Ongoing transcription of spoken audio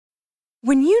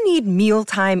When you need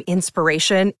mealtime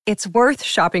inspiration, it's worth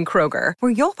shopping Kroger,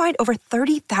 where you'll find over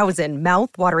 30,000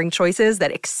 mouth-watering choices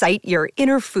that excite your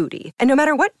inner foodie. And no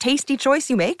matter what tasty choice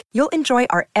you make, you'll enjoy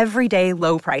our everyday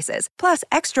low prices, plus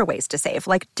extra ways to save,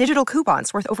 like digital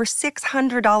coupons worth over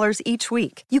 $600 each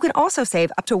week. You can also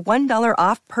save up to $1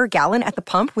 off per gallon at the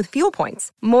pump with fuel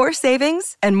points. More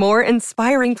savings and more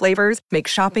inspiring flavors make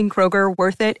shopping Kroger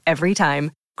worth it every time.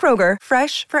 Kroger,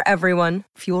 fresh for everyone.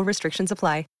 Fuel restrictions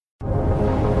apply.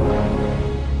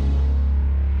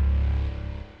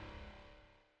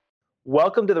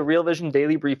 Welcome to the Real Vision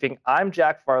Daily Briefing. I'm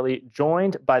Jack Farley,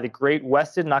 joined by the great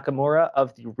Weston Nakamura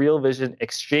of the Real Vision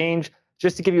Exchange.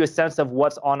 Just to give you a sense of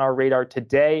what's on our radar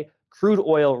today, crude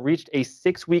oil reached a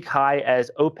 6-week high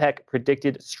as OPEC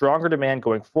predicted stronger demand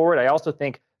going forward. I also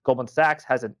think Goldman Sachs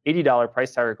has an $80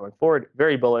 price target going forward,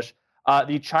 very bullish.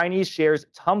 The Chinese shares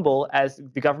tumble as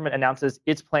the government announces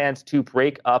its plans to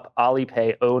break up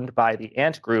Alipay, owned by the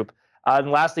Ant Group.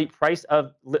 And lastly, price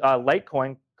of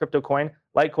Litecoin, crypto coin,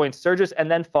 Litecoin surges and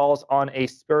then falls on a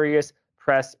spurious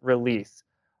press release.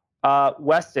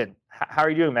 Weston, how are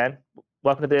you doing, man?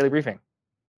 Welcome to the Daily Briefing.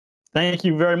 Thank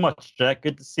you very much, Jack.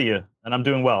 Good to see you. And I'm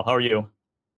doing well. How are you?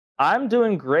 I'm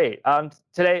doing great.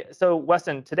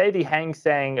 Weston, today the Hang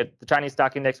Seng, the Chinese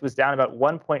stock index, was down about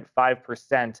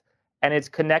 1.5%, and it's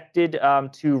connected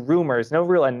to rumors, no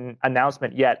real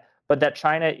announcement yet, but that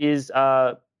China is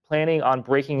planning on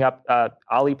breaking up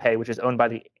Alipay, which is owned by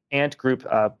the Ant Group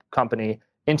company,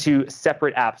 into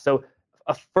separate apps. So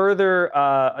a further,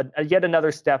 yet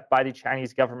another step by the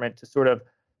Chinese government to sort of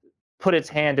put its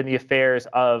hand in the affairs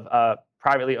of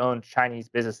privately owned Chinese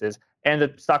businesses. And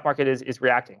the stock market is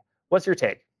reacting. What's your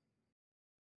take?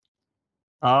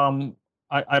 I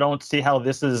don't see how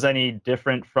this is any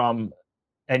different from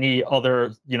any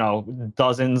other,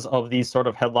 dozens of these sort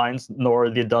of headlines, nor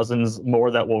the dozens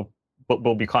more that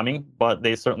will be coming, but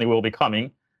they certainly will be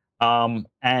coming.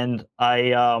 And I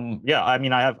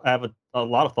have a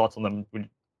lot of thoughts on them. Do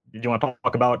you want to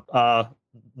talk about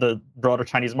the broader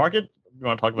Chinese market? You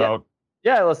want to talk about?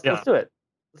 Yeah, let's do it.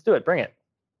 Let's do it. Bring it.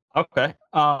 Okay.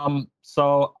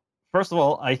 So first of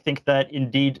all, I think that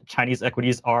indeed Chinese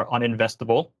equities are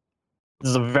uninvestable. This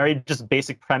is a very just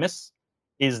basic premise,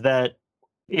 is that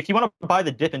if you want to buy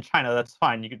the dip in China, that's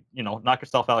fine. You could, knock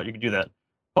yourself out. You could do that.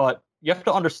 But you have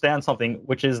to understand something,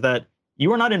 which is that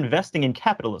you are not investing in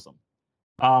capitalism.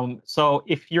 So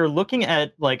if you're looking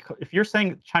at, if you're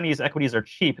saying Chinese equities are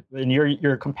cheap, and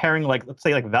you're comparing, let's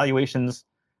say, valuations,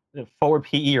 forward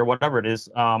PE or whatever it is,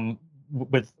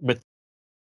 with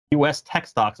U.S. tech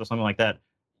stocks or something like that,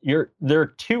 they're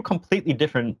two completely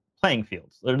different playing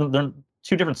fields. They're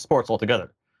two different sports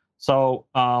altogether. So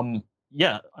I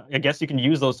guess you can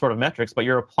use those sort of metrics, but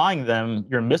you're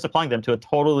misapplying them to a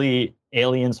totally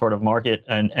alien sort of market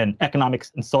and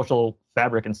economics and social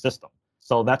fabric and system.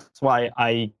 So that's why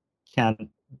I can't,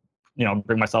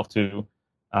 bring myself to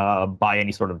buy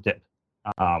any sort of dip.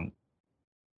 And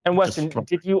Weston,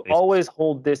 did you always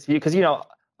hold this view? Because,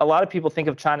 a lot of people think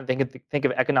of China, think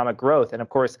of economic growth. And of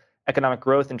course, economic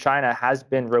growth in China has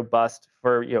been robust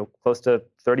for, close to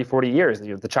 30, 40 years,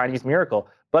 the Chinese miracle.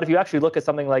 But if you actually look at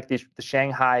something like the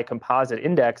Shanghai Composite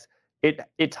Index,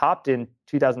 it topped in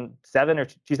 2007 or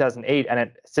 2008, and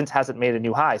it since hasn't made a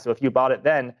new high. So if you bought it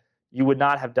then,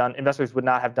 investors would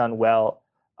not have done well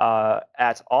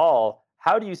at all.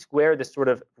 How do you square this sort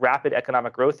of rapid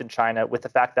economic growth in China with the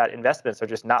fact that investments are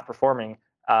just not performing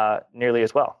nearly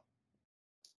as well?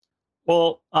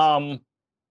 Well, I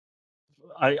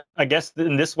guess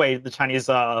in this way, the Chinese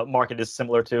market is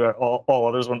similar to all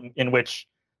others, in which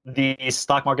the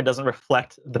stock market doesn't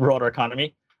reflect the broader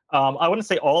economy. I wouldn't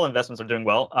say all investments are doing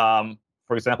well.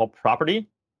 For example, property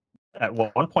at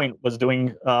one point was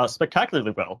doing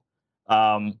spectacularly well.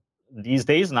 These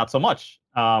days, not so much.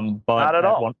 But not at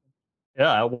all.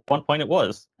 At one point it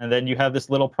was. And then you have this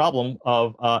little problem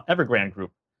of Evergrande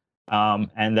Group.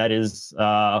 And that is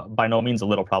by no means a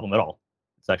little problem at all.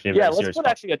 It's actually a very serious problem.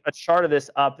 Let's put a chart of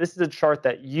this up. This is a chart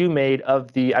that you made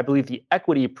of I believe, the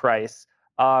equity price.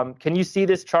 Can you see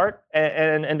this chart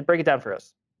and break it down for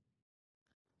us?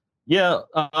 Yeah.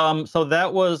 So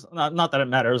that was not that it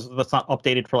matters. That's not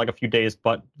updated for a few days,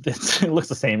 but it looks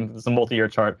the same. It's a multi-year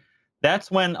chart.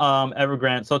 That's when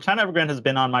Evergrande. So China Evergrande has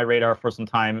been on my radar for some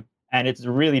time, and it's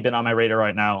really been on my radar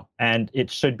right now. And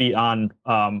it should be on.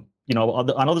 I know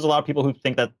there's a lot of people who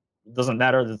think that it doesn't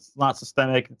matter. It's not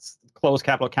systemic. It's closed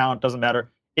capital account. Doesn't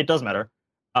matter. It does matter.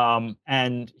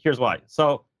 And here's why.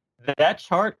 So that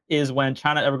chart is when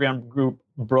China Evergrande Group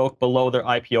broke below their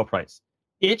IPO price.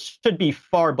 it should be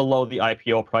far below the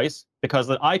IPO price, because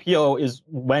the IPO is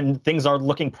when things are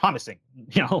looking promising,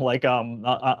 like on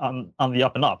the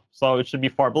up and up. So it should be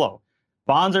far below.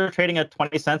 Bonds are trading at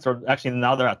 20 cents, or actually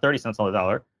now they're at 30 cents on the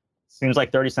dollar. Seems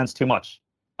like 30 cents too much.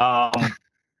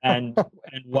 And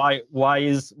why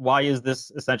is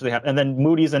this essentially happening? And then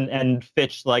Moody's and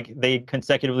Fitch, like, they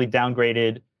consecutively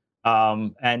downgraded,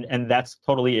 and that's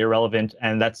totally irrelevant.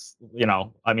 And that's,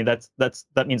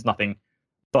 that means nothing.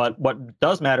 But what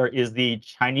does matter is the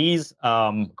Chinese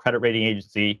credit rating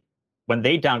agency, when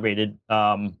they downgraded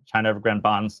China Evergrande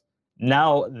bonds,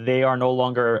 now they are no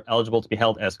longer eligible to be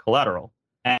held as collateral.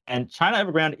 And China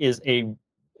Evergrande is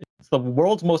it's the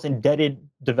world's most indebted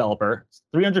developer. It's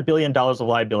 $300 billion of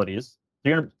liabilities,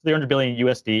 300 billion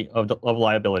USD of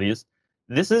liabilities.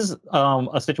 This is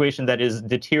a situation that is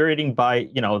deteriorating by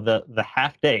the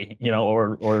half day,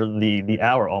 or the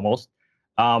hour almost,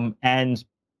 and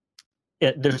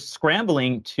they're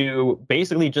scrambling to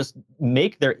basically just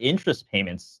make their interest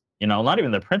payments, not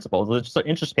even their principal, they're just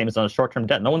interest payments on a short-term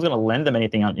debt. No one's going to lend them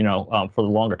anything on, for the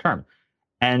longer term.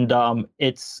 And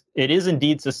it is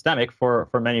indeed systemic for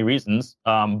many reasons,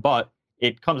 but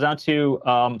it comes down to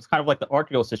it's kind of like the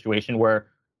Archegos situation, where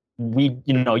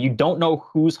you don't know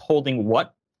who's holding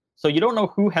what, so you don't know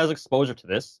who has exposure to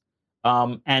this.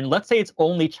 And let's say it's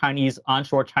only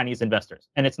onshore Chinese investors,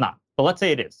 and it's not. But let's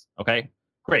say it is. Okay,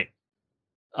 great.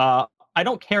 I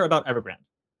don't care about Evergrande.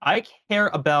 I care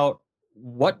about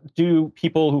what do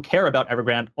people who care about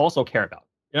Evergrande also care about.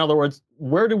 In other words,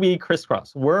 where do we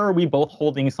crisscross? Where are we both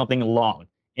holding something long,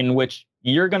 in which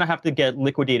you're going to have to get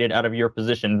liquidated out of your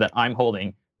position that I'm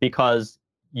holding because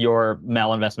your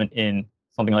malinvestment in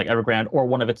something like Evergrande or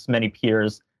one of its many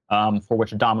peers, for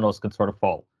which dominoes could sort of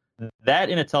fall. That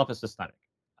in itself is systemic.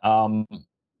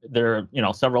 There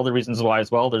are several other reasons why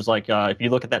as well. There's if you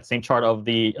look at that same chart of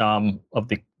the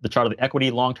chart of the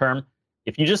equity long term,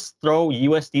 if you just throw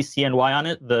USD CNY on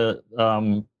it, the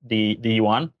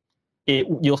yuan,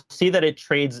 you'll see that it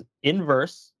trades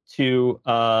inverse to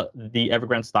the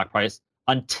Evergrande stock price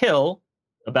until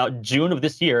about June of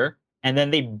this year, and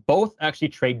then they both actually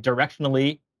trade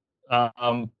directionally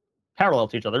parallel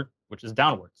to each other, which is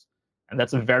downwards. And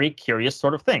that's a very curious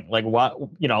sort of thing. Like, what,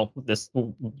 it's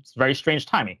very strange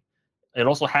timing. It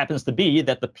also happens to be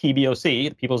that the PBOC,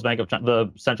 the People's Bank of China, the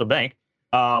central bank,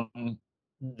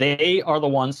 they are the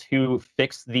ones who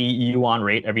fix the yuan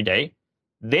rate every day.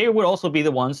 They would also be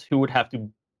the ones who would have to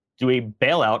do a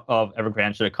bailout of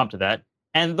Evergrande should it come to that.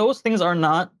 And those things are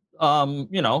not,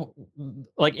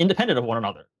 independent of one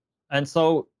another. And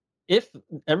so if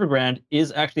Evergrande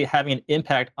is actually having an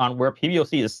impact on where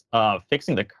PBOC is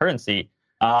fixing the currency,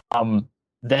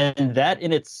 then that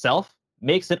in itself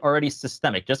makes it already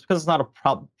systemic. Just because it's not a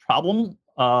problem,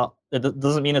 it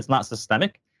doesn't mean it's not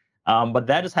systemic. But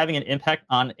that is having an impact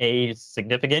on a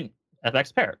significant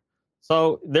FX pair.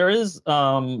 So there is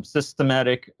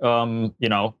systematic,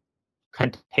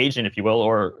 contagion, if you will,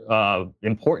 or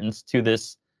importance to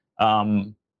this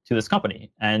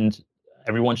company, and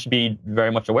everyone should be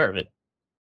very much aware of it.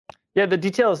 Yeah, the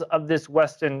details of this,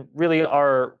 Weston, really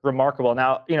are remarkable.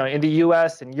 Now, in the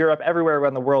U.S. and Europe, everywhere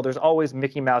around the world, there's always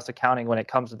Mickey Mouse accounting when it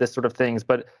comes to this sort of things.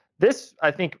 But this, I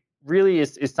think, really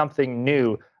is something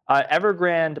new.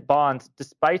 Evergrande bonds,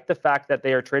 despite the fact that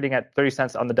they are trading at 30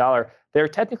 cents on the dollar, they're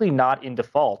technically not in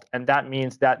default. And that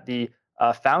means that the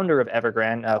founder of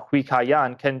Evergrande, Hui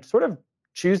Ka-yan, can sort of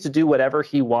choose to do whatever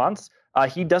he wants.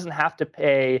 He doesn't have to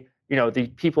pay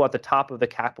the people at the top of the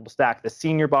capital stack, the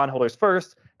senior bondholders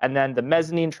first, and then the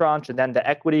mezzanine tranche, and then the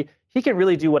equity. He can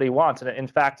really do what he wants. And in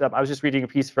fact, I was just reading a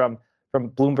piece from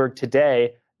Bloomberg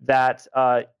today that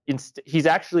he's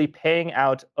actually paying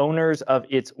out owners of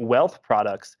its wealth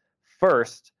products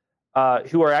first,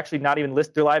 who are actually not even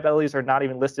listed. Their liabilities are not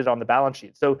even listed on the balance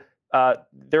sheet. So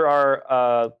there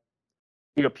are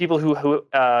people who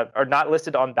are not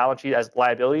listed on balance sheet as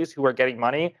liabilities who are getting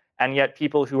money, and yet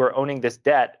people who are owning this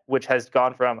debt, which has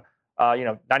gone from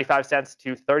 95 cents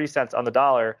to 30 cents on the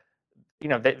dollar,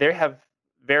 they're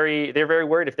very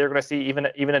worried if they're going to see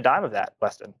even a dime of that,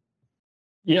 Weston.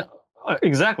 Yeah,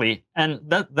 exactly. And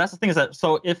that's the thing, is that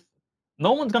so if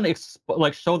no one's going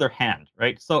to show their hand,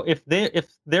 right? So if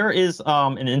there is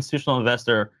an institutional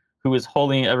investor who is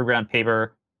holding Evergrande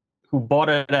paper, who bought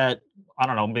it at, I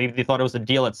don't know, maybe they thought it was a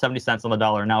deal at 70 cents on the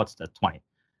dollar, now it's at 20,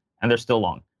 and they're still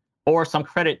long. Or some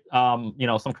credit,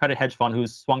 some credit hedge fund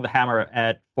who's swung the hammer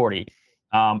at 40,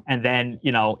 and then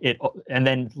and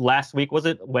then last week, was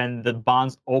it when the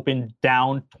bonds opened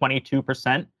down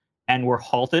 22% and were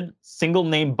halted? A single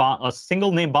name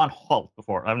bond halt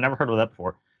before. I've never heard of that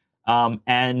before.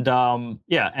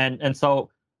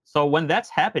 So when that's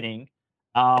happening,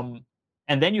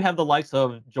 And then you have the likes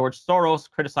of George Soros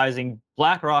criticizing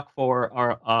BlackRock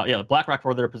BlackRock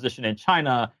for their position in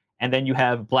China. And then you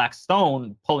have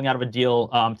Blackstone pulling out of a deal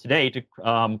today to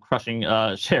crushing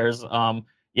shares.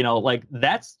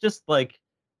 That's just like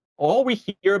all we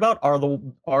hear about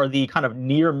are the kind of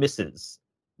near misses.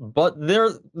 But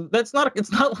it's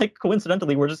not like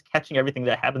coincidentally we're just catching everything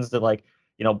that happens to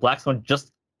Blackstone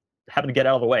just happen to get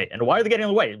out of the way. And why are they getting out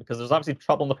of the way? Because there's obviously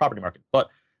trouble in the property market. But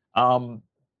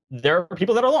there are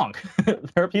people that are long.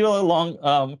 There are people that are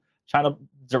long China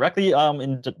directly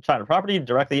in China property,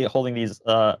 directly holding these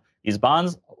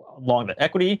bonds, long the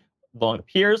equity, long the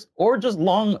peers, or just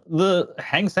long the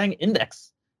Hang Seng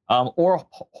index, or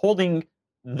holding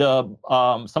the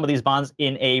some of these bonds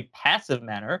in a passive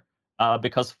manner,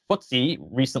 because FTSE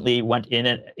recently went in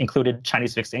and included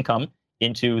Chinese fixed income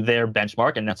into their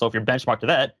benchmark, and so if you're benchmarked to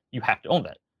that, you have to own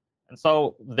that. And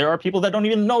so there are people that don't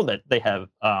even know that they have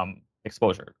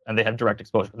exposure, and they have direct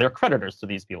exposure. They're creditors to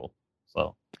these people.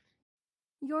 So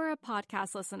you're a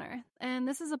podcast listener, and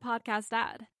this is a podcast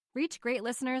ad. Reach great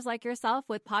listeners like yourself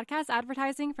with podcast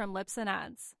advertising from Libsyn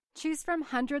Ads. Choose from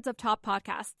hundreds of top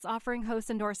podcasts offering host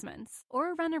endorsements,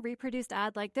 or run a reproduced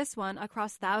ad like this one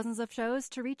across thousands of shows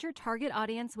to reach your target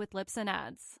audience with Libsyn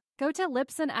Ads. Go to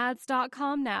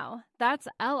libsynads.com now. That's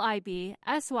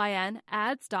LIBSYN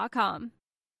ads.com.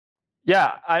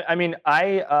 Yeah,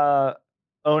 I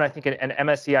own, I think, an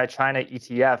MSCI China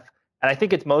ETF, and I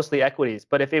think it's mostly equities.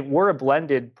 But if it were a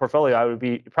blended portfolio,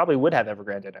 it probably would have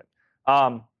Evergrande in it.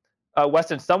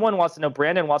 Weston,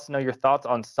 Brandon wants to know your thoughts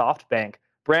on SoftBank.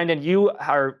 Brandon, you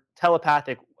are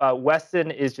telepathic. Weston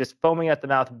is just foaming at the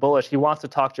mouth, bullish. He wants to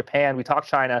talk Japan. We talk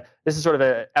China. This is sort of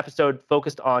an episode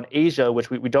focused on Asia, which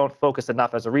we don't focus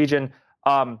enough as a region.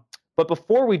 But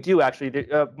before we do, actually,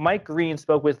 Mike Green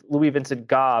spoke with Louis Vincent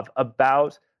Gave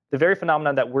about the very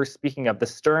phenomenon that we're speaking of. The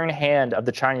stern hand of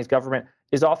the Chinese government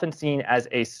is often seen as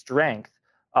a strength.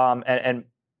 And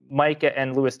Mike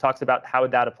and Louis talks about how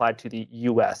that applied to the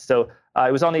U.S. So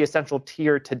it was on the Essential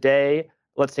Tier today.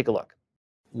 Let's take a look.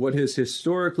 What has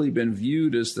historically been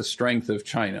viewed as the strength of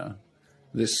China,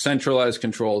 this centralized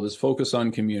control, this focus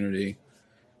on community,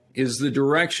 is the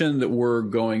direction that we're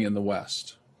going in the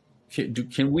West.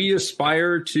 Can we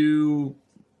aspire to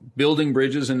building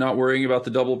bridges and not worrying about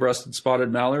the double-breasted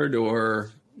spotted mallard,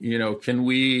 or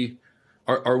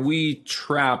are we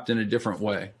trapped in a different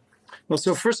way? Well,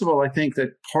 so first of all, I think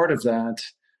that part of that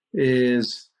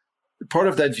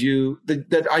view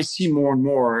that I see more and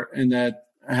more, and that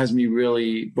has me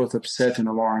really both upset and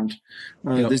alarmed.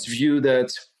 This view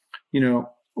that,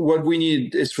 what we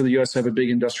need is for the U.S. to have a big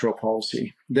industrial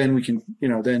policy. Then we can,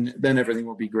 then everything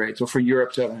will be great. Or for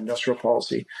Europe to have an industrial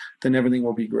policy, then everything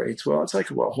will be great. Well, it's like,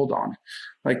 hold on.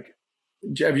 Like,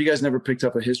 have you guys never picked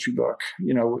up a history book?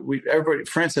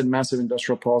 France had massive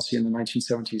industrial policy in the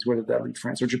 1970s. Where did that lead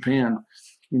France? Or Japan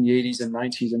in the 80s and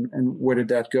 90s, and where did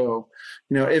that go?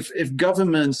 If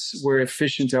governments were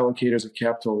efficient allocators of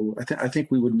capital, I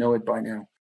think we would know it by now.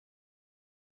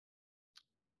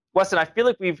 Weston, I feel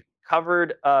like we've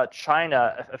covered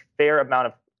China a fair amount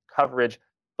of coverage,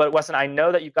 but Weston, I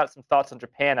know that you've got some thoughts on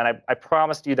Japan, and I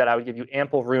promised you that I would give you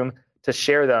ample room to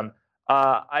share them.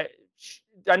 I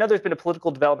know there's been a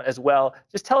political development as well.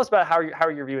 Just tell us about how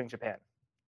you're viewing Japan.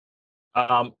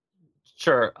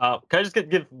 Sure. Can I just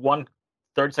give one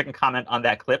 30-second comment on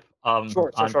that clip?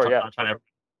 Sure. On China.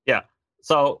 Yeah.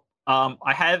 So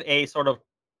I have a sort of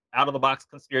out-of-the-box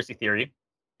conspiracy theory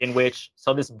in which,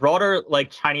 so this broader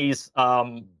Chinese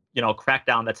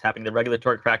crackdown that's happening, the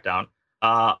regulatory crackdown,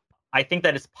 I think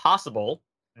that it's possible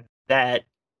that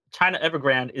China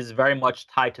Evergrande is very much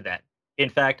tied to that. In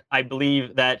fact, I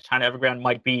believe that China Evergrande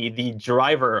might be the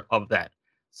driver of that.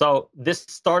 So this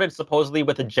started supposedly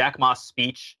with a Jack Ma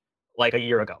speech like a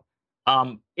year ago.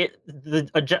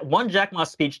 One Jack Ma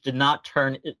speech did not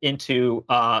turn into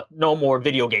no more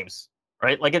video games,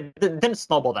 right? Like it didn't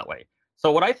snowball that way.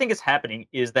 So what I think is happening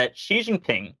is that Xi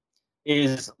Jinping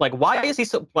is why is he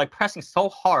so pressing so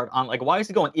hard on why is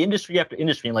he going industry after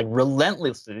industry and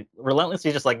relentlessly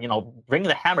just bringing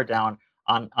the hammer down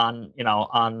on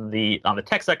the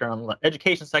tech sector, on the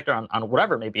education sector, on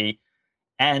whatever it may be.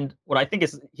 And what I think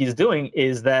he's doing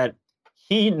is that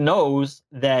he knows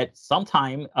that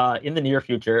sometime in the near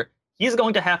future, he's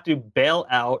going to have to bail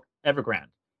out Evergrande.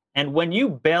 And when you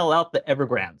bail out the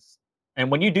Evergrandes, and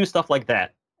when you do stuff like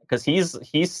that, because he sees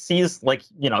he's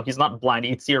not blind,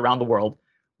 he can see around the world.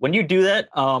 When you do that,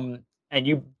 and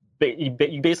you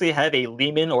basically have a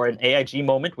Lehman or an AIG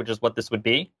moment, which is what this would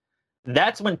be,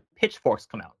 that's when pitchforks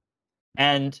come out.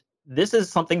 And this is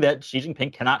something that Xi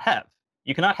Jinping cannot have.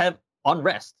 You cannot have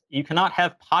unrest. You cannot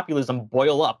have populism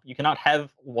boil up. You cannot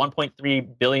have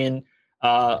 1.3 billion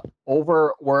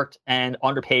overworked and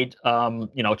underpaid,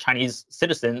 Chinese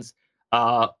citizens,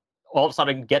 all of a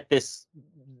sudden get this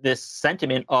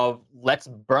sentiment of let's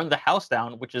burn the house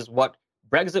down, which is what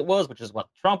Brexit was, which is what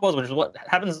Trump was, which is what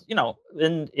happens,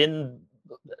 in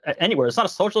anywhere. It's not a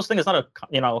socialist thing. It's not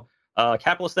a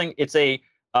capitalist thing. It's a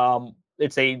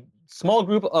small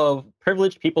group of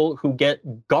privileged people who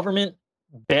get government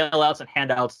bailouts and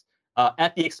handouts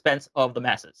at the expense of the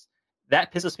masses.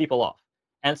 That pisses people off.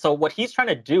 And so what he's trying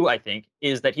to do, I think,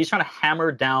 is that he's trying to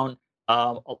hammer down,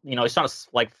 he's trying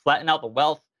to flatten out the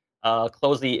wealth,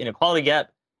 close the inequality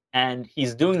gap. And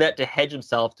he's doing that to hedge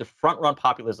himself, to front run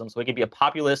populism, so he can be a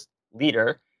populist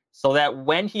leader, so that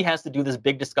when he has to do this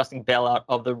big, disgusting bailout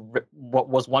of what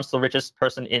was once the richest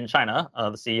person in China,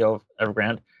 the CEO of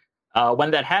Evergrande,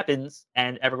 when that happens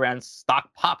and Evergrande's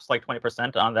stock pops like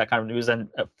 20% on that kind of news, and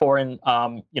foreign,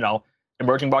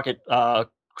 emerging market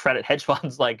credit hedge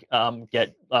funds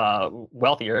get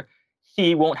wealthier,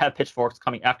 he won't have pitchforks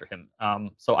coming after him.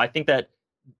 So I think that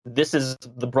this is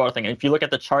the broader thing. And if you look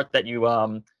at the chart that you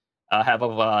have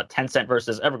of Tencent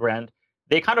versus Evergrande,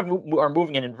 they kind of are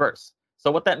moving in inverse.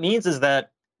 So what that means is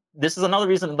that this is another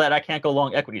reason that I can't go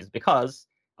long equities, because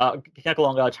can't go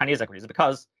long Chinese equities,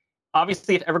 because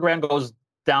obviously if Evergrande goes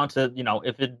down to,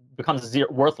 if it becomes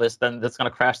worthless, then that's going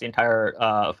to crash the entire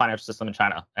financial system in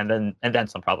China, and then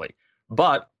some probably.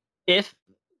 But if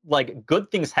good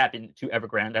things happen to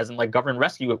Evergrande, as in government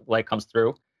rescue comes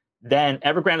through, then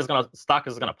Evergrande stock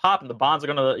is gonna pop, and the bonds are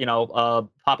gonna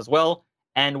pop as well.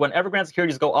 And when Evergrande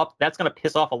securities go up, that's gonna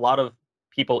piss off a lot of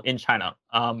people in China.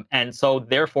 And so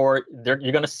therefore,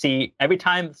 you're gonna see every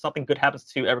time something good happens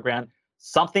to Evergrande,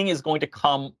 something is going to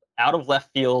come out of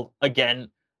left field again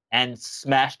and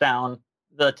smash down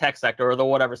the tech sector or the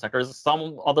whatever sector.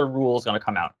 Some other rule is gonna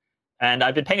come out. And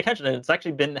I've been paying attention, and it's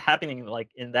actually been happening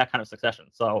in that kind of succession.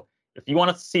 So if you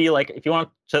want to see, if you want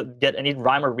to get any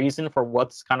rhyme or reason for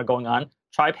what's kind of going on,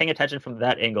 try paying attention from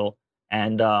that angle.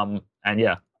 That's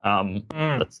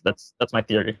my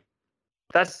theory.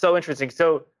 That's so interesting.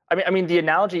 So I mean, the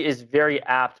analogy is very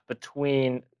apt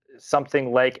between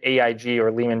something like AIG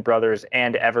or Lehman Brothers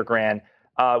and Evergrande,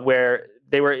 where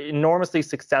they were enormously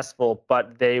successful,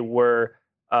 but they were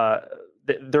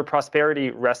their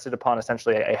prosperity rested upon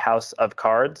essentially a house of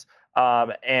cards.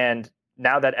 And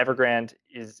now that Evergrande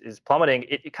is plummeting,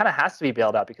 it kind of has to be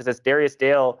bailed out, because as Darius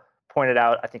Dale pointed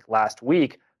out, I think last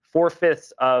week,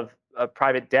 4/5 of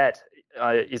private debt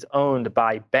is owned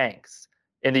by banks.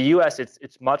 In the U.S.,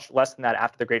 it's much less than that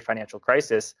after the Great Financial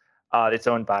Crisis. It's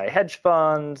owned by hedge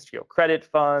funds, credit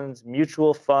funds,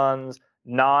 mutual funds,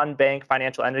 non-bank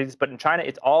financial entities. But in China,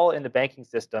 it's all in the banking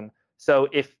system. So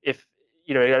if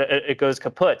it goes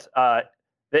kaput,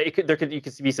 you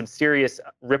could see some serious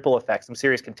ripple effects, some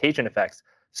serious contagion effects.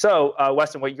 So,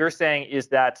 Weston, what you're saying is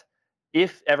that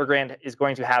if Evergrande is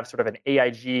going to have sort of an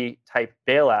AIG type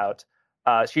bailout,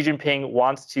 Xi Jinping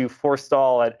wants to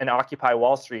forestall and occupy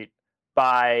Wall Street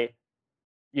by,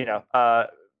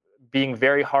 being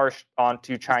very harsh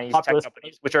onto Chinese tech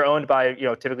companies, which are owned by,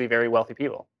 typically very wealthy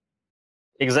people.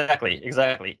 Exactly.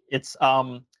 It's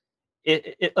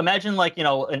imagine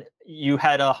you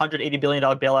had $180 billion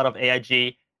bailout of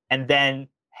AIG, and then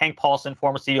Hank Paulson,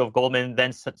 former CEO of Goldman,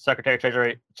 then Secretary of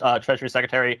Treasury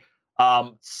Secretary,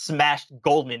 smashed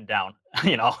Goldman down,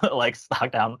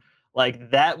 stock down.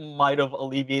 That might have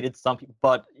alleviated some people,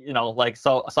 but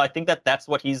so I think that's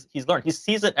what he's learned. He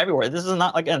sees it everywhere. This is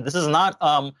not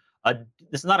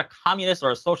a communist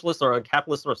or a socialist or a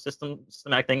capitalist or a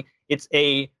systematic thing. It's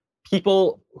a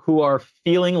people who are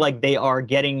feeling like they are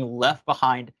getting left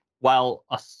behind, while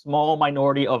a small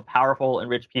minority of powerful and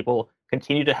rich people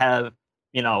continue to have,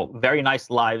 very nice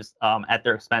lives at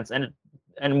their expense. And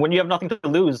when you have nothing to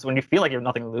lose, when you feel like you have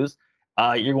nothing to lose,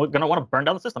 you're going to want to burn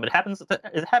down the system. It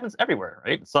happens everywhere,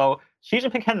 right? So Xi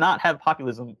Jinping cannot have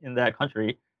populism in that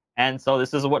country, and so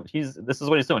this is what he's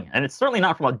doing. And it's certainly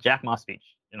not from a Jack Ma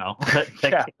speech, that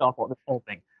kicked off this whole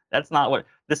thing. That's not what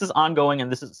this is ongoing,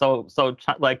 and this is so China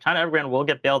Evergrande will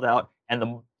get bailed out,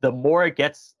 and the more it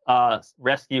gets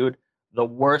rescued, the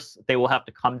worse they will have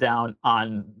to come down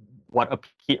on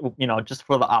just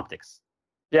for the optics.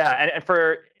 Yeah, and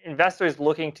for investors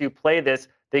looking to play this,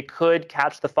 they could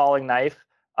catch the falling knife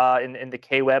in the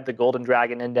K-Web, the Golden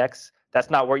Dragon Index. That's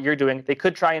not what you're doing. They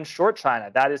could try and short China.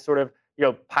 That is sort of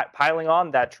piling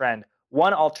on that trend.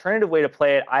 One alternative way to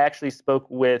play it, I actually spoke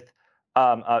with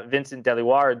Vincent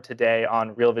Deluard today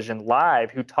on Real Vision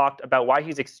Live, who talked about why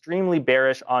he's extremely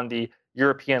bearish on the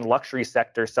European luxury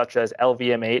sector, such as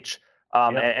LVMH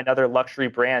and other luxury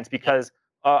brands, because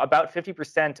about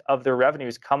 50% of their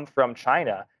revenues come from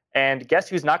China. And guess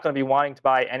who's not going to be wanting to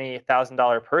buy any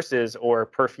 $1,000 purses or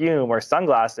perfume or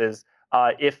sunglasses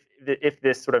if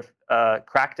this sort of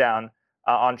crackdown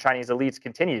on Chinese elites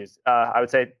continues? I would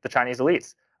say the Chinese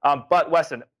elites. But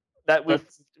Weston, that we've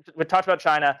talked about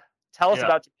China. Tell us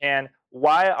about Japan.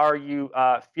 Why are you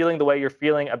feeling the way you're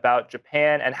feeling about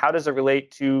Japan, and how does it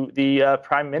relate to the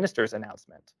Prime Minister's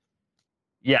announcement?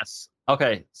 Yes.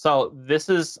 Okay. So this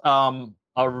is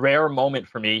a rare moment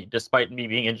for me, despite me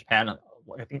being in Japan.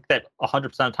 I think that 100%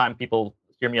 of the time people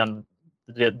hear me on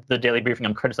the daily briefing,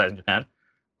 I'm criticizing Japan.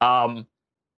 I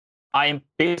am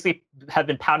basically have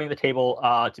been pounding the table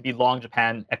to be long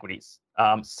Japan equities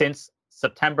since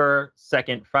September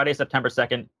 2nd, Friday, September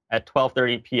 2nd at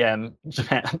 12:30 p.m.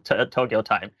 Japan Tokyo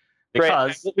time.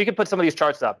 Because great. We can put some of these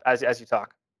charts up as you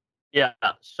talk. Yeah,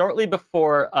 shortly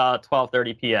before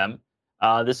 12:30 p.m.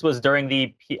 This was during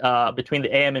the between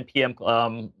the AM and PM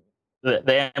the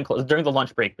AM during the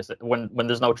lunch break when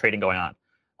there's no trading going on.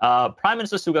 Prime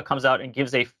Minister Suga comes out and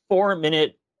gives a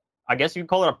 4-minute, I guess you could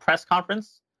call it a press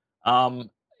conference,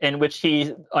 in which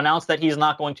he announced that he's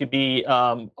not going to be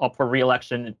up for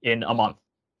re-election in a month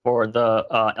for the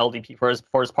LDP for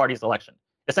his party's election.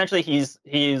 Essentially, he's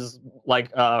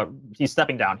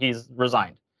stepping down. He's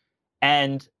resigned,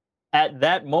 and at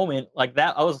that moment, like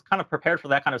that, I was kind of prepared for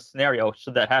that kind of scenario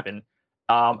should that happen.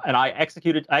 And I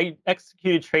executed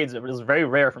trades. It was very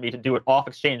rare for me to do it off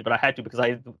exchange, but I had to because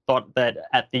I thought that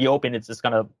at the open, I'm just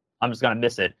gonna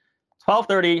miss it.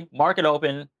 12:30, market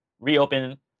open,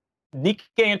 reopen.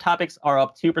 Nikkei and Topics are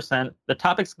up 2%. The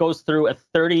Topics goes through a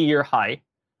 30-year high.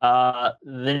 The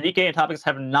Nikkei and Topics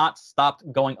have not stopped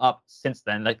going up since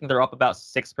then. I think they're up about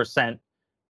 6%,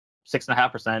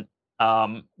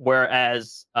 6.5%.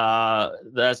 Whereas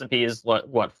the S&P is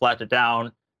what flattened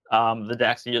down. The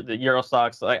DAX, the Euro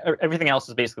stocks, like everything else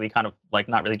is basically kind of like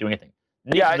not really doing anything.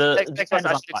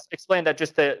 Explain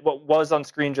that. What was on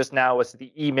screen just now was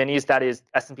the E-minis. That is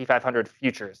S&P 500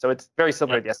 futures. So it's very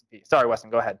similar to the S&P. Sorry, Weston,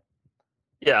 go ahead.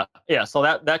 Yeah. So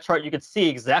that chart, you could see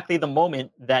exactly the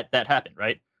moment that happened,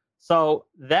 right? So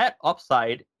that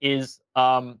upside is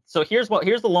so here's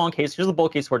the long case. Here's the bull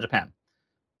case for Japan.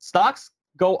 Stocks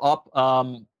go up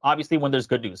obviously when there's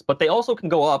good news, but they also can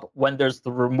go up when there's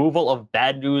the removal of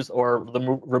bad news or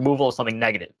the removal of something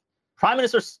negative. Prime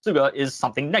Minister Suga is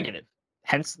something negative,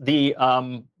 hence the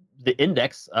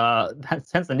index,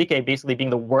 hence the Nikkei basically being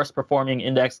the worst performing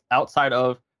index outside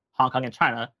of Hong Kong and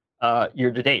China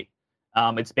year to date.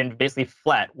 It's been basically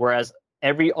flat, whereas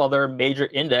every other major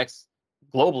index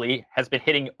globally has been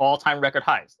hitting all-time record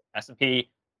highs. S&P,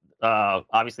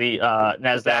 obviously,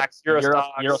 NASDAQ,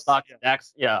 Eurostoxx,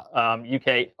 DAX,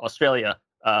 UK, Australia,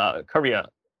 Korea,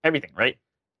 everything, right?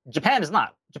 Japan is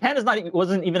not.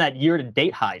 Wasn't even at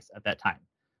year-to-date highs at that time.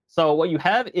 So what you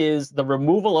have is the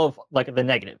removal of like the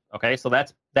negative. Okay, so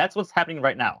that's what's happening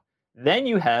right now. Then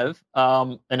you have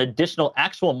an additional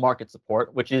actual market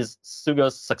support, which is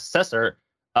Suga's successor,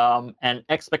 and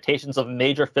expectations of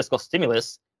major fiscal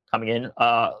stimulus coming in,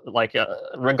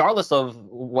 regardless of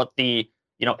what the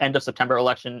end of September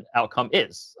election outcome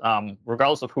is,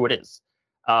 regardless of who it is.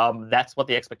 That's what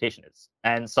the expectation is.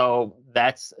 And so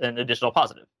that's an additional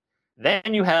positive.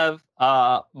 Then you have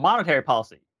monetary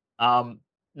policy.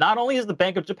 Not only is the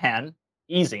Bank of Japan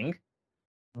easing,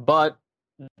 but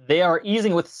they are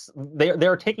easing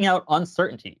they're taking out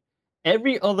uncertainty.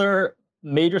 Every other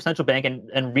major central bank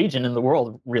and region in the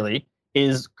world really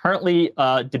is currently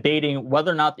debating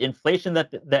whether or not the inflation that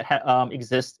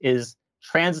exists is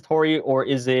transitory or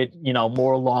is it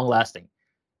more long lasting.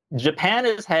 Japan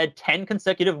has had 10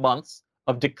 consecutive months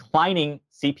of declining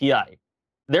CPI.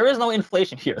 There is no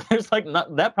inflation here. There's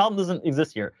that problem doesn't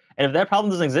exist here. And if that problem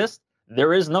doesn't exist,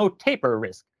 there is no taper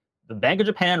risk. The Bank of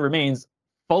Japan remains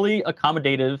fully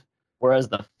accommodative, whereas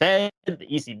the Fed, the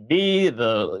ECB,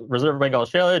 the Reserve Bank of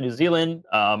Australia, New Zealand,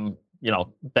 Bank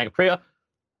of Korea,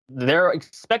 they're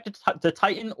expected to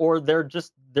tighten, or there's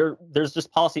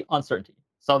just policy uncertainty.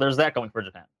 So there's that going for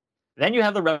Japan. Then you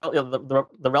have the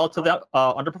relative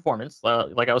underperformance,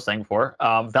 like I was saying before.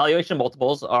 Valuation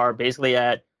multiples are basically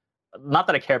at, not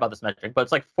that I care about this metric, but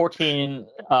it's like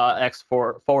 14x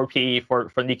for forward P for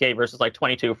Nikkei versus like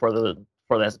 22 for the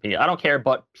S&P. I don't care,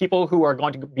 but people who are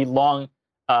going to be long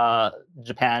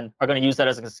Japan are going to use that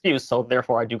as an excuse, so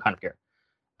therefore I do kind of care.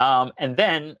 And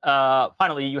then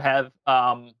finally, you have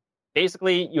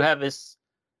basically you have this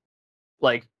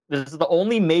is the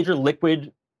only major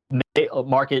liquid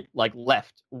market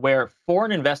left where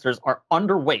foreign investors are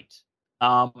underweight.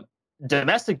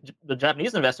 The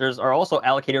Japanese investors are also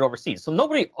allocated overseas, so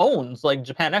nobody owns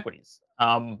Japan equities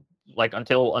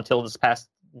until this past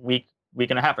week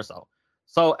and a half or so.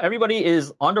 So everybody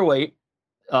is underweight.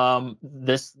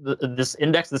 this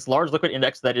index, this large liquid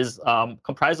index that is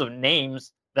comprised of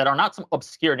names that are not some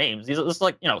obscure names. This is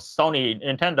like, Sony,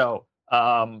 Nintendo,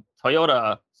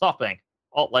 Toyota, SoftBank,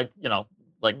 all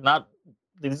not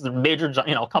these are major,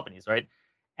 companies, right?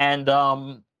 And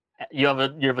you have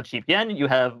a cheap yen, you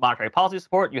have monetary policy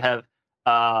support, you have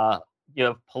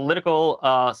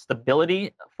political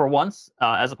stability for once,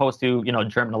 as opposed to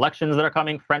German elections that are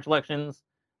coming, French elections,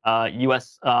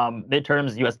 U.S.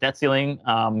 Midterms, U.S. debt ceiling,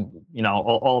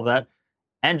 all of that.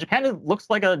 And Japan looks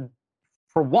like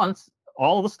for once,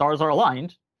 all the stars are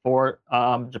aligned for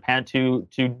Japan to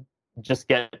just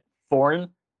get foreign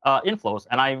inflows.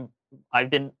 And I've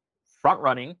been front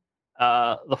running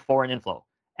the foreign inflow.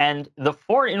 And the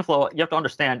foreign inflow, you have to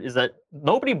understand, is that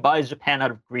nobody buys Japan out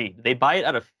of greed. They buy it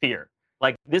out of fear.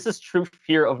 Like, this is true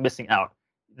fear of missing out.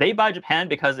 They buy Japan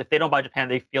because if they don't buy Japan,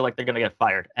 they feel like they're going to get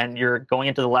fired. And you're going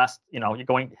into the last,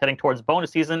 you're heading towards bonus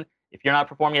season. If you're not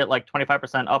performing at like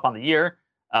 25% up on the year,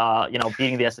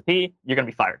 beating the S&P, you're going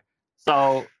to be fired.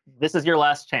 So this is your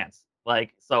last chance.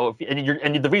 Like, so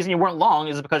the reason you weren't long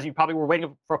is because you probably were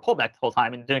waiting for a pullback the whole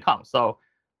time and it didn't come. So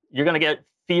you're going to get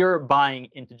fear buying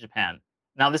into Japan.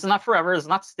 Now, this is not forever. This is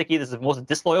not sticky. This is the most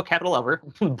disloyal capital ever.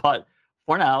 But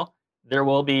for now, there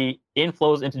will be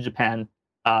inflows into Japan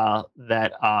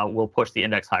that will push the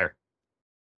index higher.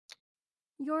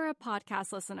 You're a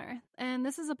podcast listener, and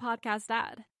this is a podcast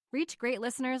ad. Reach great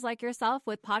listeners like yourself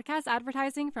with podcast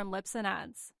advertising from Libsyn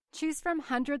Ads. Choose from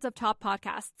hundreds of top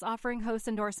podcasts offering host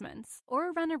endorsements,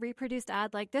 or run a reproduced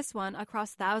ad like this one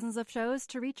across thousands of shows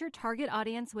to reach your target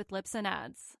audience with Libsyn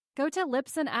Ads. Go to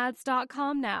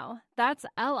libsynads.com now. That's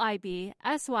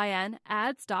LIBSYN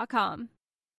ads.com.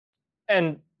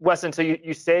 And Weston, so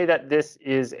you say that this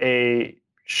is a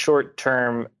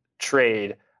short-term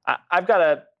trade. I've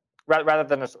got rather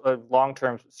than a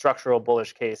long-term structural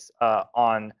bullish case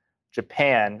on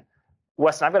Japan.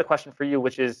 Weston, I've got a question for you,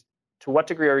 which is, to what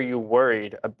degree are you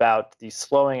worried about the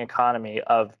slowing economy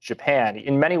of Japan?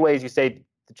 In many ways, you say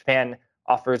that Japan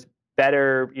offers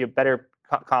better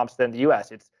comps than the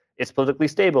U.S. It's politically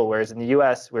stable, whereas in the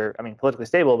U.S., politically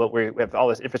stable, but we have all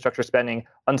this infrastructure spending,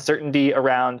 uncertainty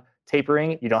around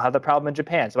tapering. You don't have the problem in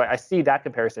Japan. So I see that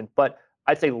comparison. But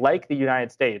I'd say, like the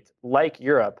United States, like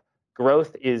Europe,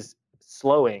 growth is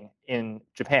slowing in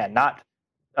Japan. Not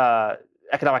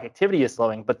economic activity is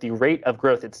slowing, but the rate of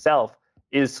growth itself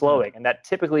is slowing. And that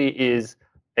typically is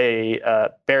a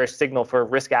bearish signal for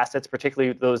risk assets,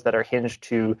 particularly those that are hinged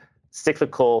to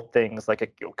cyclical things like a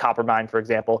copper mine, for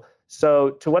example.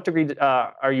 So to what degree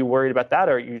are you worried about that,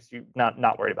 or are you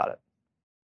not worried about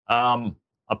it?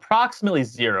 Approximately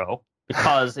zero,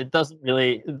 because it doesn't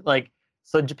really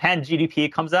so Japan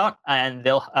GDP comes out and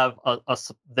they'll have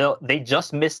they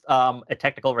just missed a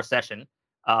technical recession,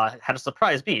 had a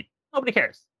surprise beat. Nobody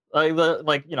cares.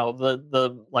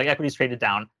 The equities traded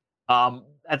down.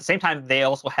 At the same time, they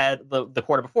also had the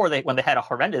quarter before when they had a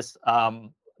horrendous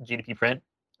GDP print,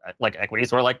 like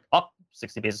equities were up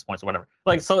 60 basis points or whatever.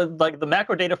 The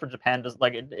macro data for Japan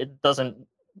it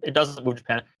doesn't move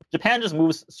Japan. Japan just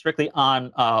moves strictly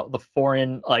on the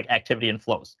foreign activity and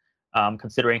flows,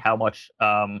 considering how much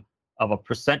of a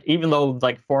percent, even though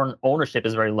foreign ownership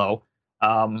is very low.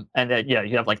 And then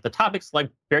you have the topics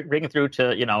breaking through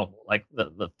to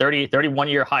the 31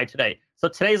 year high today. So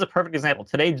today is a perfect example.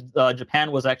 Today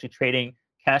Japan was actually trading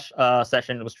cash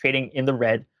session. It was trading in the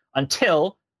red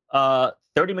until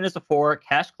 30 minutes before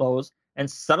cash close, and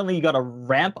suddenly you got a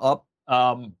ramp up,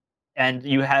 and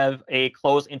you have a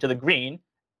close into the green,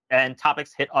 and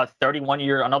topics hit another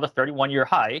 31 year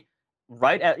high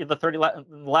right at the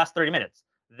last 30 minutes.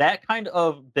 That kind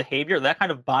of behavior, that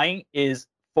kind of buying is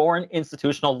foreign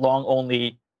institutional long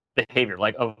only behavior,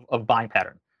 of buying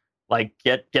pattern.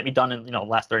 Get me done in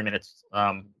last 30 minutes.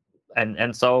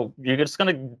 And so you're just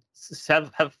gonna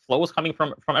have flows coming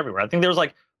from everywhere. I think there's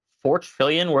 4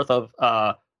 trillion worth of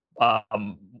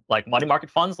money market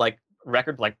funds,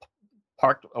 record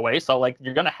parked away. So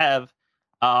you're gonna have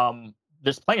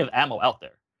there's plenty of ammo out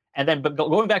there. And then, but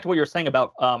going back to what you're saying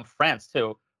about France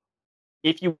too,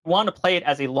 if you want to play it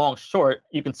as a long short,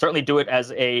 you can certainly do it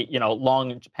as a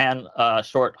long Japan,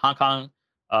 short Hong Kong,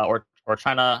 or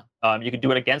China. You can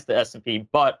do it against the S&P,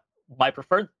 but my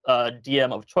preferred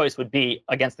DM of choice would be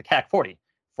against the CAC 40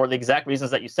 for the exact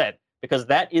reasons that you said, because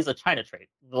that is a China trade.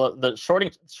 The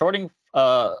shorting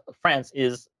France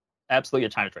is absolutely a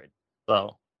China trade.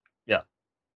 So, yeah.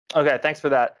 Okay, thanks for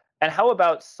that. And how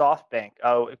about SoftBank?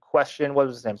 Question, what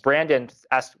was his name? Brandon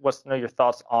asked, wants to know your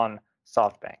thoughts on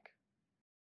SoftBank.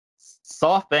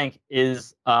 SoftBank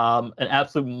is an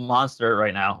absolute monster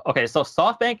right now. Okay, so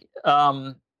SoftBank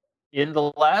in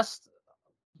the last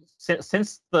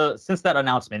since that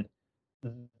announcement,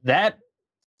 that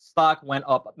stock went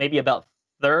up maybe about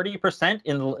 30%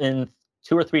 in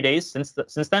 2 or 3 days since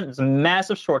then. It's a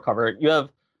massive short cover. You have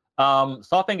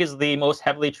SoftBank is the most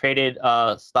heavily traded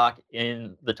stock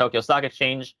in the Tokyo Stock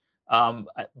Exchange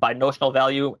by notional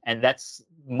value, and that's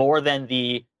more than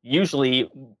the usually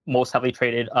most heavily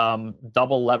traded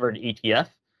double levered ETF.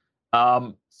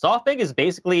 SoftBank is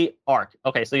basically ARK.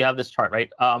 Okay, so you have this chart,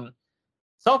 right?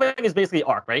 SoftBank is basically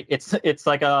ARK, right? It's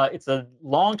a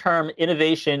long-term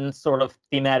innovation sort of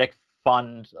thematic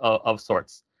fund of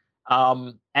sorts.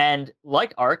 And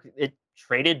like ARK, it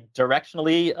traded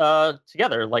directionally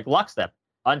together, like lockstep,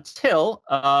 until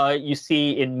you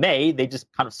see in May, they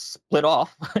just kind of split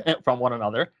off from one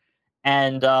another.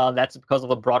 And that's because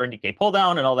of a broader Nikkei pull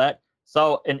down and all that.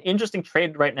 So an interesting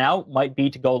trade right now might be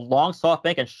to go long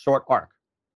SoftBank and short ARK.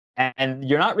 And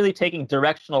you're not really taking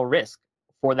directional risk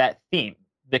for that theme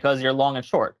because you're long and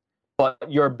short, but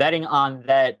you're betting on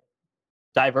that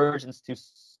divergence to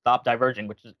stop diverging,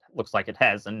 which looks like it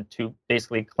has, and to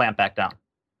basically clamp back down.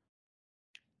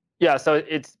 Yeah, so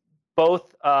it's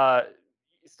both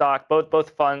both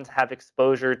funds have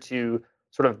exposure to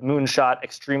sort of moonshot,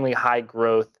 extremely high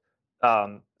growth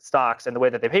stocks, and the way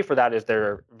that they pay for that is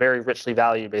they're very richly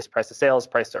value-based price to sales,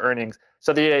 price to earnings.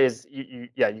 So the idea is, you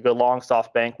go long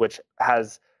SoftBank, which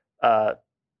has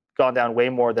gone down way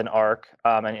more than ARK,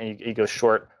 and you go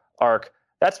short ARK.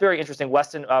 That's very interesting,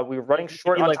 Weston. We were running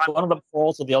short on time. One of them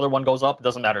falls, so the other one goes up. It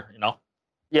doesn't matter,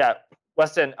 Yeah,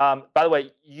 Weston. By the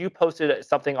way, you posted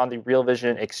something on the Real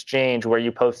Vision Exchange where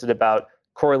you posted about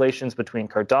correlations between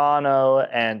Cardano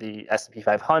and the S&P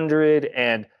 500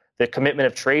 and the commitment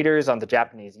of traders on the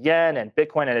Japanese yen and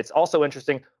Bitcoin. And it's also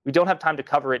interesting. We don't have time to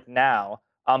cover it now,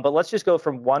 but let's just go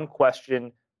from one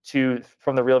question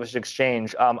from the Real Vision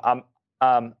Exchange.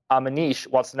 Manish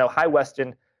wants to know, hi,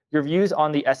 Weston. Your views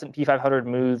on the S&P 500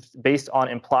 moves based on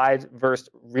implied versus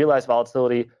realized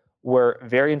volatility were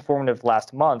very informative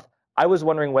last month. I was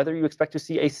wondering whether you expect to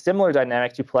see a similar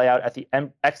dynamic to play out at the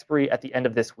expiry at the end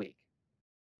of this week.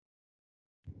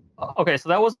 Okay, so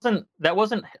that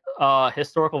wasn't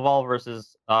historical vol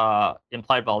versus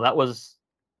implied vol. That was,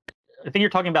 I think you're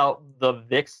talking about the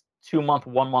VIX 2-month,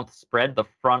 1-month spread, the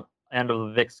front end of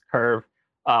the VIX curve.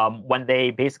 When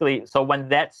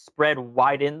that spread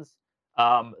widens,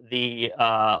 the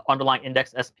underlying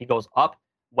index S&P goes up.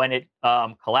 When it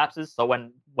collapses, so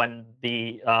when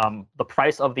the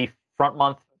price of the front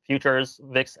month futures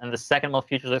VIX and the second month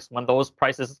futures VIX, when those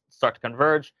prices start to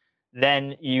converge,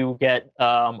 then you get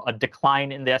a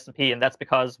decline in the S&P, and that's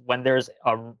because when the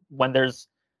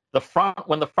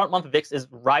front month VIX is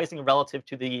rising relative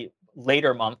to the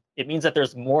later month, it means that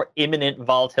there's more imminent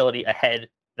volatility ahead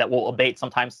that will abate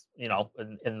sometimes, in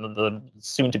the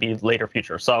soon to be later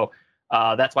future. So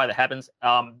that's why that happens.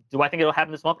 Do I think it'll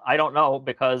happen this month? I don't know,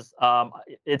 because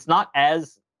it's not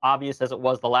as obvious as it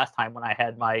was the last time when I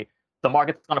had the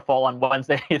market's going to fall on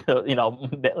Wednesday,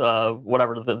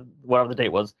 whatever the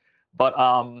date was. But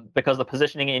because the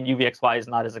positioning in UVXY is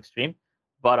not as extreme,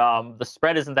 but the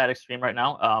spread isn't that extreme right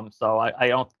now. So I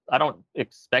don't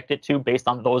expect it to, based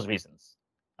on those reasons.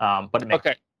 But it makes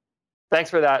okay. Thanks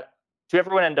for that. To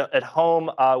everyone at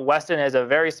home, Weston is a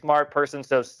very smart person.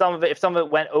 So if some of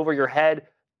it went over your head,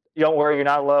 don't worry, you're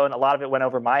not alone. A lot of it went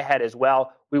over my head as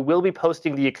well. We will be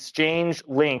posting the exchange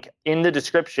link in the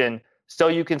description so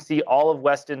you can see all of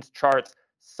Weston's charts.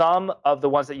 Some of the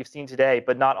ones that you've seen today,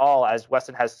 but not all, as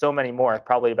Weston has so many more,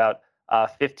 probably about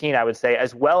 15, I would say,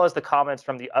 as well as the comments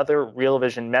from the other Real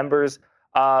Vision members.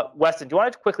 Weston, do you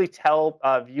want to quickly tell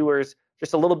viewers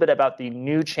just a little bit about the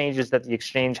new changes that the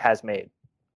exchange has made?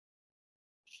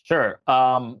 Sure.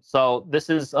 So this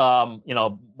is,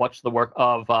 much the work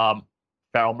of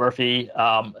Farrell Murphy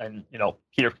and,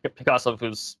 Peter Picasso,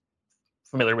 who's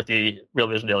familiar with the Real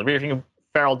Vision Daily Briefing.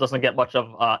 Farrell doesn't get much of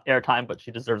airtime, but she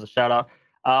deserves a shout out.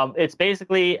 It's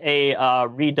basically a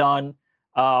redone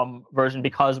version,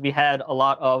 because we had a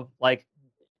lot of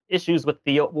issues with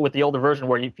the older version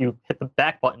where if you hit the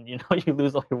back button, you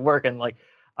lose all your work, and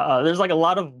there's a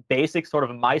lot of basic sort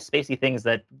of MySpacey things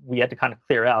that we had to kind of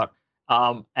clear out.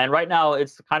 And right now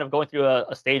it's kind of going through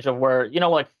a stage of where,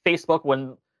 like Facebook,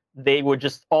 when they would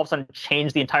just all of a sudden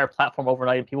change the entire platform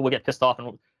overnight, and people would get pissed off,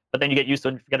 but then you get used to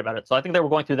it and forget about it. So I think that we're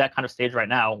going through that kind of stage right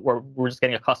now where we're just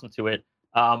getting accustomed to it.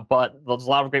 But there's a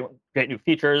lot of great new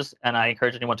features, and I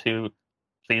encourage anyone to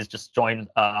please just join,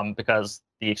 because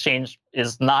the exchange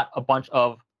is not a bunch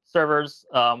of servers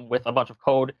with a bunch of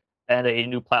code and a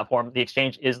new platform. The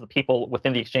exchange is the people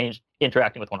within the exchange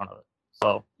interacting with one another.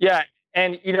 So yeah,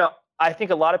 and I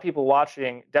think a lot of people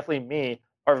watching, definitely me,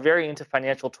 are very into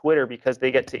financial Twitter because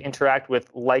they get to interact with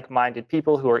like-minded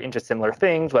people who are into similar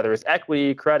things, whether it's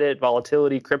equity, credit,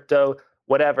 volatility, crypto,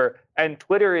 whatever. And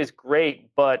Twitter is great,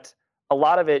 but a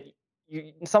lot of it,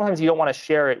 sometimes you don't want to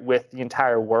share it with the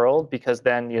entire world, because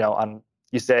then,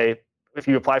 you say, if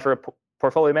you apply for a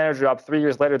portfolio manager job 3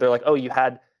 years later, they're like, oh, you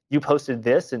posted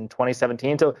this in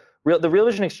 2017. So the Real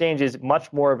Vision Exchange is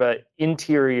much more of an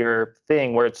interior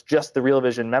thing where it's just the Real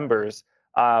Vision members,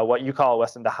 what you call,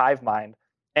 Weston, the hive mind.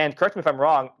 And correct me if I'm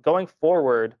wrong, going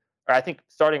forward, or I think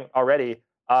starting already,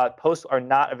 posts are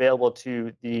not available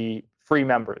to the free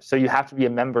members. So you have to be a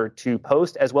member to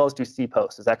post as well as to see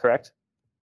posts. Is that correct?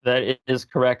 That is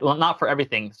correct. Well, not for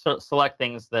everything. So select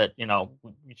things that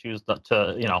we choose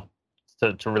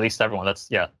to release to everyone. That's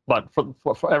But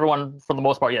for everyone, for the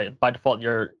most part, by default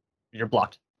you're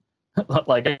blocked. You're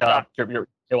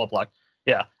blocked.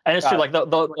 Yeah, and it's true. Like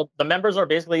the members are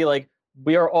basically like,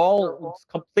 we are all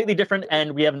completely different,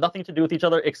 and we have nothing to do with each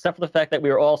other except for the fact that we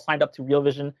are all signed up to Real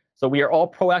Vision. So we are all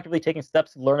proactively taking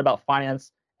steps to learn about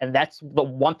finance, and that's the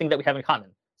one thing that we have in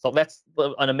common. So that's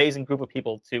an amazing group of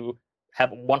people to have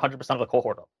 100% of the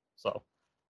cohort of. So,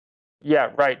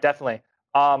 yeah, right, definitely.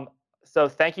 So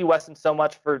thank you, Weston, so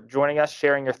much for joining us,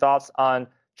 sharing your thoughts on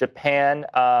Japan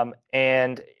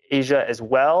and Asia as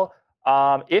well.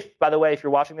 If, by the way, if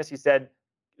you're watching this, you said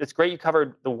it's great you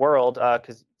covered the world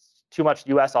because it's too much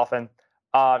U.S. often,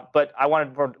 but I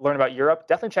wanted to learn about Europe.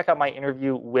 Definitely check out my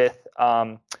interview with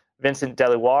Vincent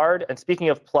Deluard. And speaking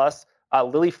of Plus,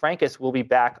 Lily Frankus will be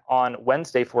back on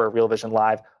Wednesday for a Real Vision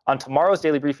Live. On tomorrow's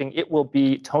Daily Briefing, it will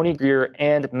be Tony Greer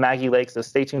and Maggie Lake, so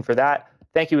stay tuned for that.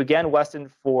 Thank you again, Weston,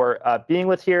 for being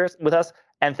with us,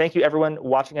 and thank you everyone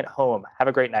watching at home. Have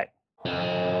a great night.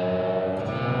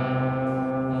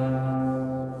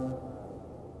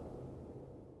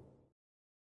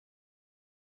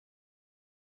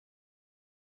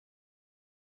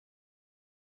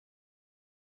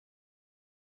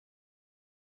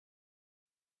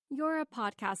 You're a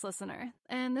podcast listener,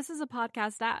 and this is a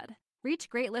podcast ad. Reach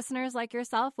great listeners like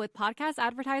yourself with podcast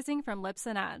advertising from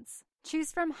Libsyn Ads.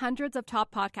 Choose from hundreds of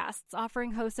top podcasts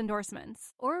offering host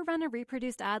endorsements, or run a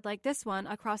reproduced ad like this one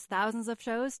across thousands of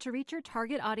shows to reach your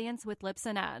target audience with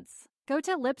Libsyn Ads. Go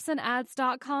to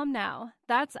libsynads.com now.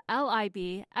 That's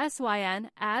LIBSYN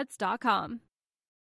ads.com.